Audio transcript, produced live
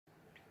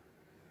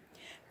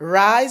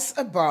Rise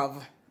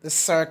above the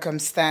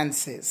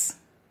circumstances.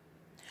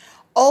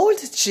 Old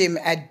Jim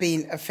had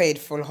been a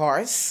faithful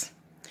horse,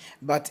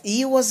 but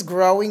he was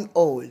growing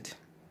old.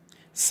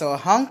 So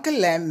Uncle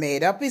Lem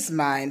made up his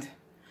mind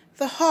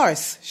the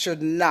horse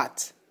should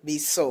not be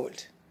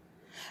sold,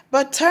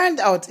 but turned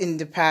out in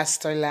the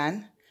pasture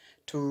land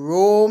to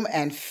roam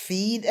and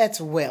feed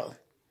at will,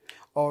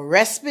 or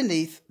rest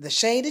beneath the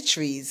shady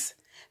trees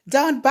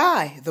down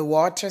by the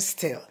water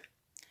still.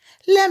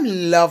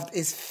 Lem loved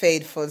his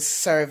faithful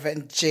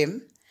servant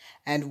Jim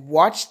and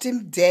watched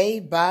him day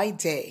by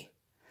day.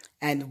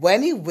 And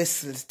when he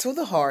whistled to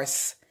the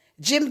horse,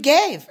 Jim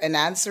gave an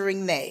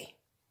answering neigh.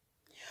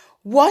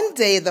 One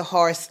day the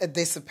horse had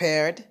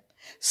disappeared,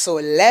 so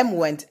Lem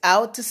went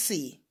out to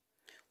see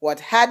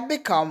what had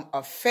become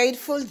of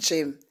faithful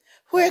Jim.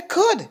 Where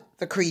could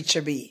the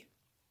creature be?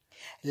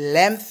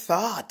 Lem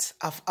thought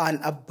of an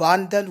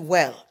abundant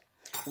well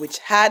which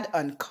had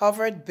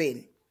uncovered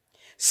been,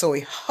 so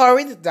he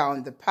hurried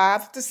down the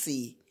path to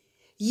see.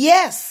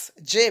 Yes,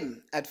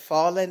 Jim had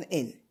fallen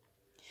in.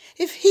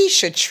 If he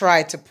should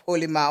try to pull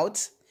him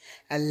out,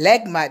 a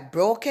leg might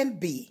broken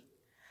be.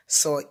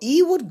 So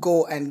he would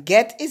go and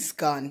get his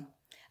gun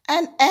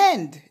and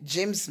end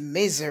Jim's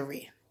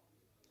misery.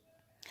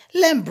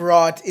 Lem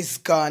brought his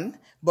gun,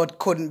 but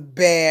couldn't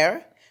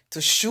bear to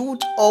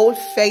shoot old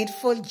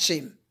faithful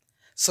Jim.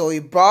 So he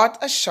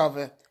brought a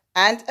shovel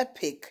and a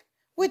pick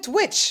with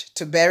which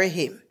to bury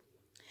him.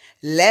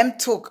 Lem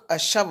took a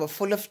shovel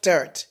full of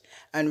dirt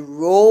and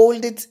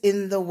rolled it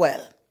in the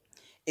well.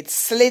 It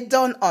slid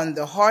down on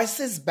the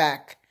horse's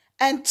back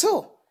and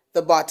to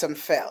the bottom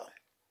fell.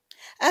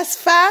 As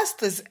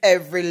fast as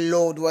every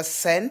load was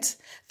sent,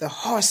 the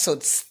horse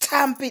would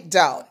stamp it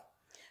down.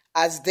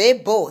 As they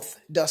both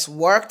thus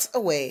worked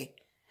away,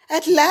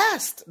 at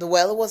last the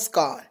well was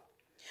gone.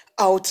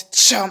 Out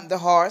jumped the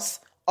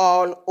horse,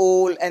 all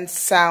old and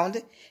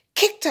sound,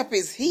 kicked up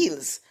his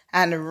heels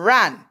and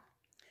ran.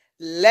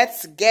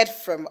 Let's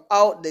get from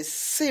out this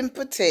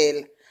simple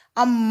tale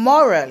a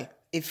moral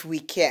if we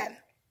can.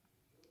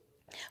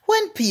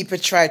 When people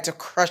try to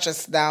crush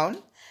us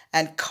down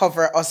and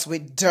cover us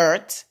with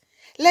dirt,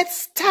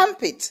 let's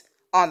stamp it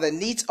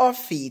underneath our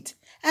feet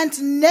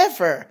and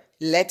never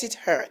let it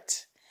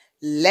hurt.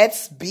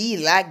 Let's be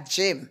like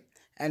Jim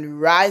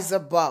and rise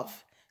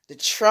above the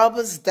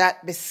troubles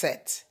that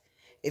beset.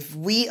 If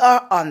we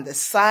are on the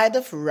side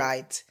of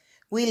right,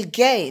 we'll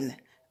gain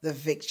the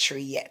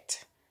victory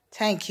yet.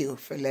 Thank you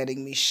for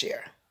letting me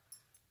share.